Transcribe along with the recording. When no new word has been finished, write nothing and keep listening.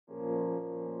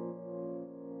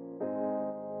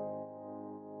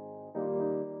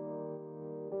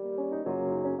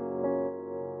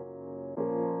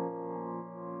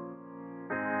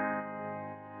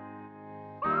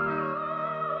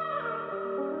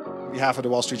behalf of the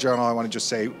Wall Street Journal, I want to just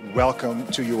say welcome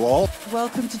to you all.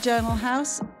 Welcome to Journal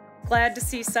House. Glad to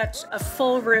see such a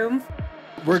full room.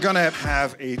 We're going to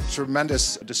have a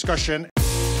tremendous discussion.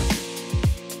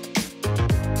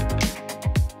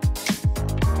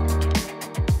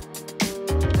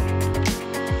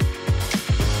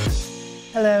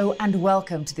 Hello and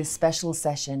welcome to this special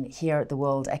session here at the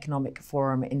World Economic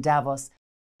Forum in Davos,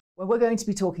 where we're going to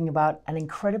be talking about an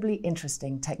incredibly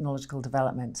interesting technological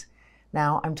development.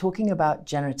 Now, I'm talking about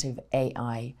generative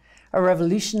AI, a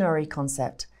revolutionary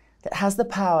concept that has the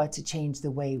power to change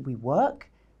the way we work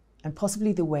and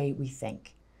possibly the way we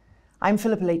think. I'm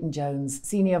Phillipa Leighton-Jones,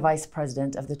 Senior Vice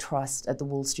President of the Trust at the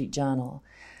Wall Street Journal,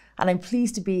 and I'm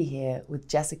pleased to be here with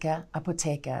Jessica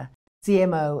Apotheker,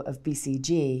 CMO of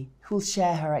BCG, who will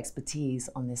share her expertise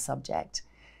on this subject.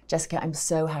 Jessica, I'm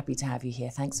so happy to have you here.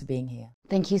 Thanks for being here.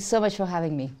 Thank you so much for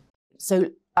having me. So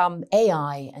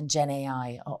AI and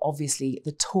GenAI are obviously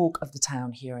the talk of the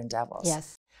town here in Davos.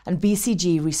 Yes. And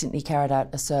BCG recently carried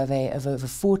out a survey of over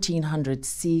 1,400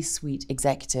 C-suite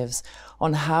executives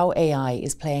on how AI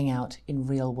is playing out in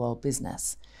real-world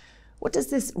business. What does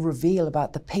this reveal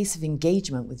about the pace of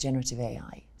engagement with generative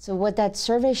AI? So what that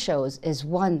survey shows is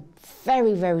one,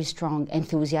 very, very strong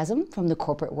enthusiasm from the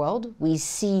corporate world. We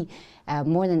see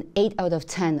more than 8 out of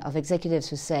 10 of executives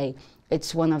who say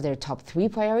it's one of their top 3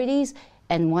 priorities,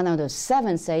 and 1 out of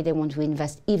 7 say they want to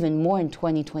invest even more in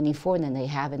 2024 than they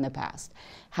have in the past.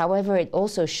 However, it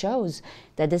also shows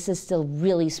that this is still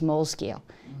really small scale.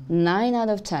 9 out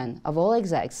of 10 of all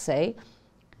execs say,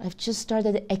 I've just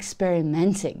started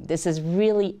experimenting. This is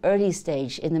really early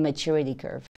stage in the maturity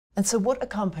curve. And so what are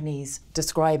companies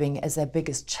describing as their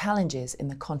biggest challenges in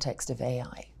the context of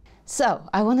AI? So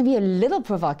I want to be a little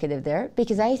provocative there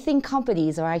because I think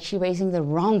companies are actually raising the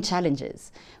wrong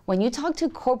challenges. When you talk to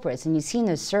corporates and you see in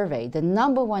a survey, the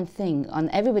 #1 thing on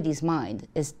everybody's mind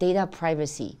is data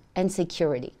privacy and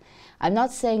security. I'm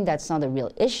not saying that's not a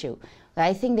real issue, but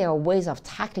I think there are ways of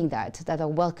tackling that are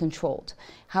well controlled.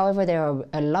 However, there are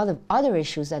a lot of other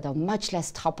issues that are much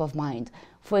less top of mind.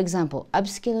 For example,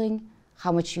 upskilling,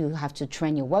 how much you have to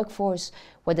train your workforce,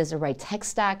 what is the right tech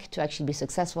stack to actually be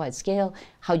successful at scale,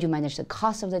 how do you manage the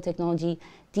cost of the technology.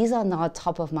 These are not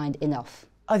top of mind enough.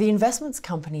 Are the investments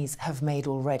companies have made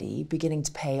already beginning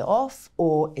to pay off,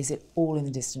 or is it all in the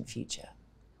distant future?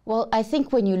 Well, I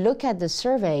think when you look at the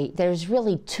survey, there's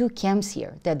really 2 camps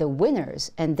here. They're the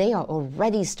winners, and they are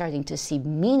already starting to see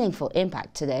meaningful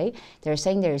impact today. They're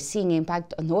saying they're seeing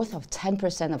impact north of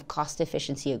 10% of cost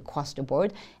efficiency across the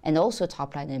board, and also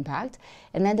top-line impact.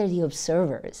 And then they're the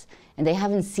observers, and they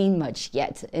haven't seen much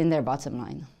yet in their bottom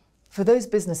line. For those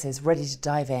businesses ready to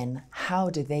dive in, how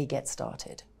do they get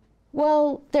started?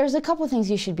 Well, there's a couple of things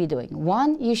you should be doing.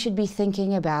 One, you should be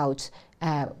thinking about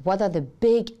what are the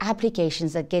big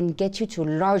applications that can get you to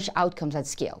large outcomes at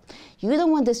scale. You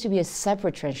don't want this to be a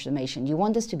separate transformation. You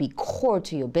want this to be core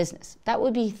to your business. That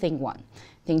would be thing 1.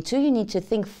 Thing 2, you need to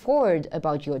think forward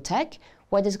about your tech.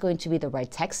 What is going to be the right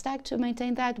tech stack to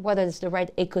maintain that? What is the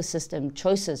right ecosystem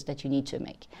choices that you need to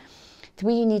make?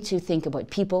 3, you need to think about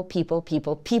people, people,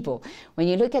 people, people. When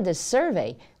you look at the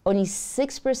survey, only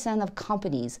 6% of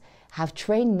companies have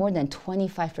trained more than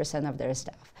 25% of their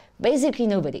staff. Basically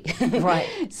nobody. Right.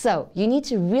 So you need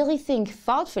to really think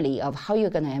thoughtfully of how you're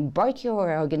going to embark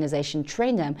your organization,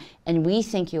 train them, and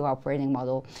rethink your operating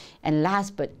model. And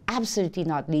last but absolutely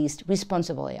not least,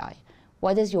 responsible AI.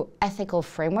 What is your ethical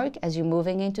framework as you're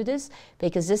moving into this?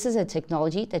 Because this is a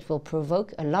technology that will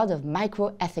provoke a lot of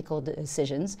micro-ethical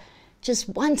decisions. Just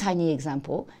one tiny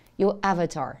example, your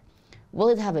avatar. Will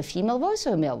it have a female voice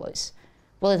or a male voice?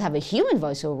 Will it have a human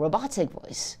voice or a robotic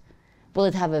voice? Will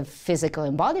it have a physical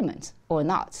embodiment or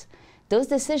not? Those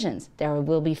decisions, there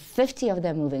will be 50 of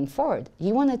them moving forward.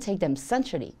 You want to take them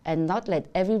centrally and not let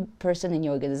every person in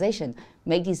your organization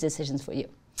make these decisions for you.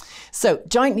 So,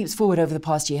 giant leaps forward over the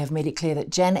past year have made it clear that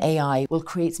Gen AI will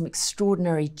create some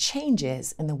extraordinary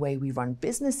changes in the way we run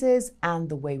businesses and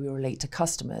the way we relate to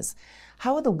customers.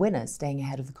 How are the winners staying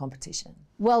ahead of the competition?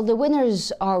 Well, the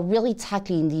winners are really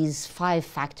tackling these 5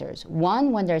 factors.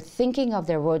 1, when they're thinking of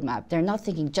their roadmap, they're not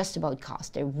thinking just about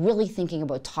cost. They're really thinking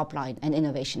about top line and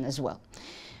innovation as well.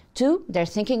 2, they're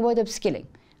thinking about upskilling.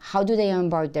 How do they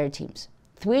embark their teams?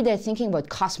 3, they're thinking about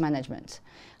cost management.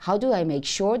 How do I make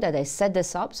sure that I set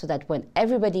this up so that when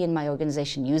everybody in my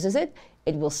organization uses it,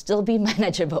 it will still be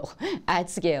manageable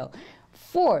at scale?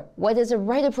 4, what is the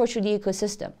right approach to the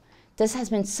ecosystem? This has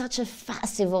been such a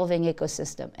fast evolving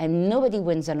ecosystem, and nobody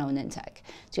wins alone in tech.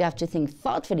 So you have to think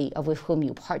thoughtfully of with whom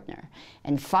you partner.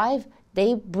 And 5,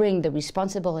 they bring the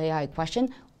responsible AI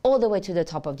question all the way to the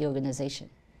top of the organization.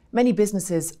 Many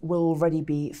businesses will already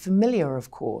be familiar, of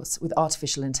course, with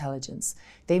artificial intelligence.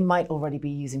 They might already be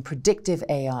using predictive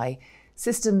AI,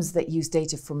 systems that use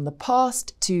data from the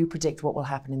past to predict what will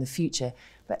happen in the future.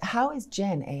 But how is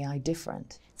GenAI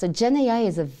different? So GenAI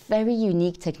is a very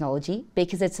unique technology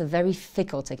because it's a very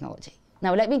fickle technology.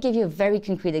 Now, let me give you a very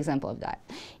concrete example of that.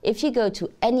 If you go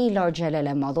to any large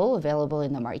LLM model available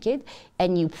in the market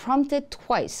and you prompt it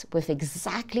twice with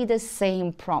exactly the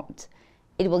same prompt,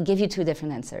 it will give you two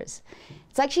different answers.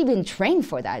 It's actually been trained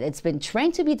for that. It's been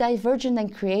trained to be divergent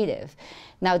and creative.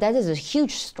 Now, that is a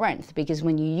huge strength because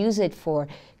when you use it for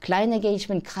client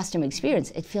engagement, customer experience,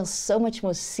 it feels so much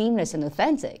more seamless and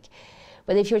authentic.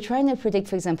 But if you're trying to predict,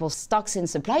 for example, stocks in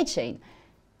supply chain,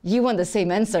 you want the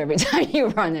same answer every time you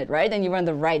run it, right? And you run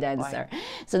the right answer. Right.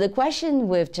 So the question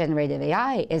with generative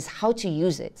AI is how to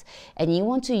use it. And you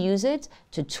want to use it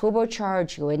to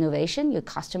turbocharge your innovation, your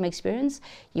customer experience.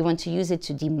 You want to use it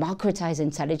to democratize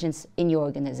intelligence in your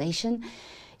organization.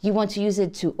 You want to use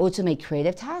it to automate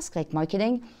creative tasks like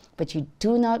marketing, but you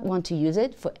do not want to use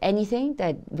it for anything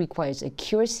that requires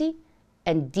accuracy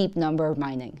and deep number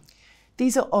mining.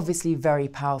 These are obviously very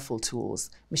powerful tools,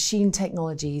 machine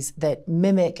technologies that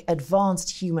mimic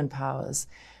advanced human powers.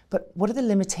 But what are the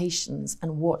limitations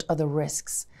and what are the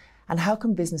risks? And how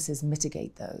can businesses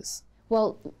mitigate those?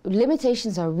 Well,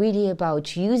 limitations are really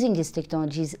about using these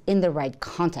technologies in the right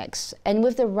context and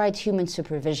with the right human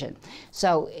supervision.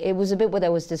 So it was a bit what I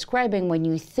was describing when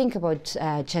you think about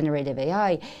generative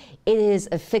AI. It is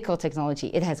a fickle technology.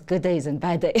 It has good days and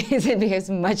bad days. It behaves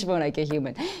much more like a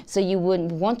human. So you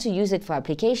would want to use it for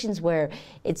applications where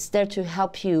it's there to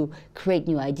help you create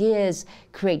new ideas,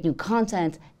 create new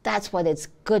content. That's what it's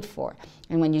good for.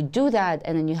 And when you do that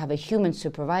and then you have a human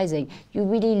supervising, you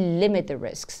really limit the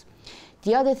risks.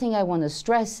 The other thing I want to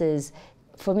stress is,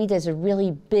 for me, there's a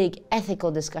really big ethical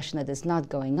discussion that is not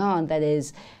going on. That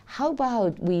is, how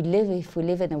about if we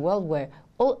live in a world where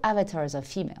all avatars are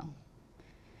female?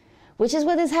 Which is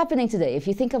what is happening today. If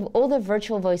you think of all the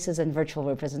virtual voices and virtual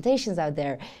representations out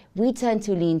there, we tend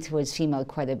to lean towards female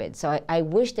quite a bit. So I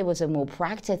wish there was a more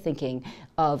proactive thinking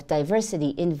of diversity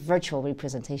in virtual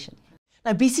representation.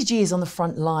 Now, BCG is on the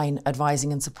front line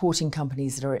advising and supporting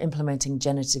companies that are implementing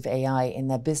generative AI in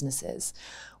their businesses.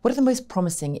 What are the most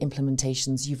promising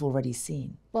implementations you've already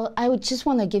seen? Well, I would just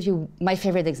want to give you my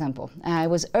favorite example. It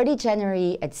was early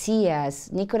January at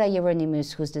CES. Nicola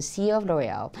Hieronymus, who's the CEO of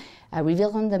L'Oreal,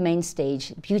 revealed on the main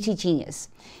stage Beauty Genius.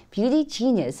 Beauty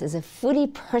Genius is a fully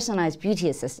personalized beauty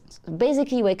assistant.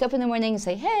 Basically, you wake up in the morning and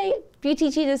say, hey,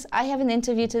 Beauty Genius, I have an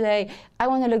interview today. I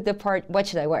want to look the part. What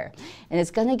should I wear? And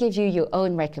it's going to give you your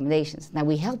own recommendations. Now,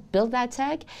 we helped build that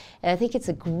tech, and I think it's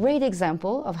a great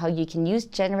example of how you can use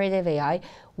generative AI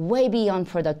way beyond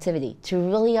productivity to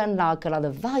really unlock a lot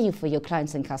of value for your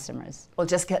clients and customers. Well,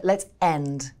 Jessica, let's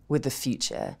end with the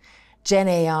future. Gen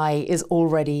AI is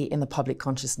already in the public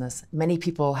consciousness. Many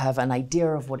people have an idea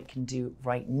of what it can do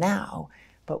right now,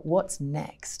 but what's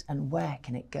next and where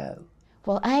can it go?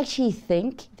 Well, I actually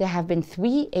think there have been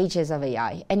 3 ages of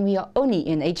AI, and we are only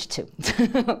in age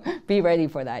 2. Be ready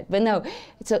for that. But no,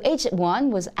 so age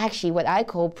 1 was actually what I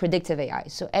call predictive AI.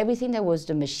 So everything that was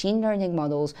the machine learning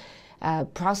models,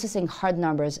 processing hard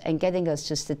numbers and getting us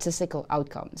to statistical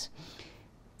outcomes.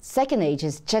 Second age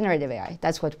is generative AI.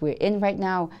 That's what we're in right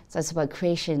now. So that's about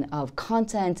creation of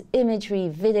content,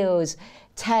 imagery, videos,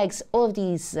 tags, all of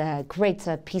these great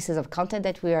pieces of content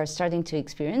that we are starting to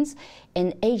experience.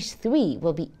 And age 3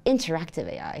 will be interactive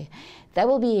AI. That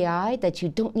will be AI that you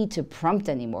don't need to prompt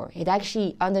anymore. It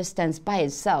actually understands by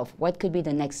itself what could be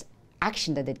the next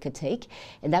action that it could take,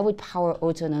 and that would power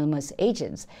autonomous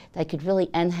agents that could really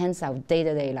enhance our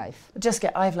day-to-day life.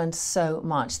 Jessica, I've learned so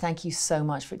much. Thank you so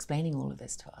much for explaining all of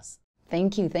this to us.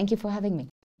 Thank you. Thank you for having me.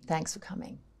 Thanks for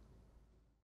coming.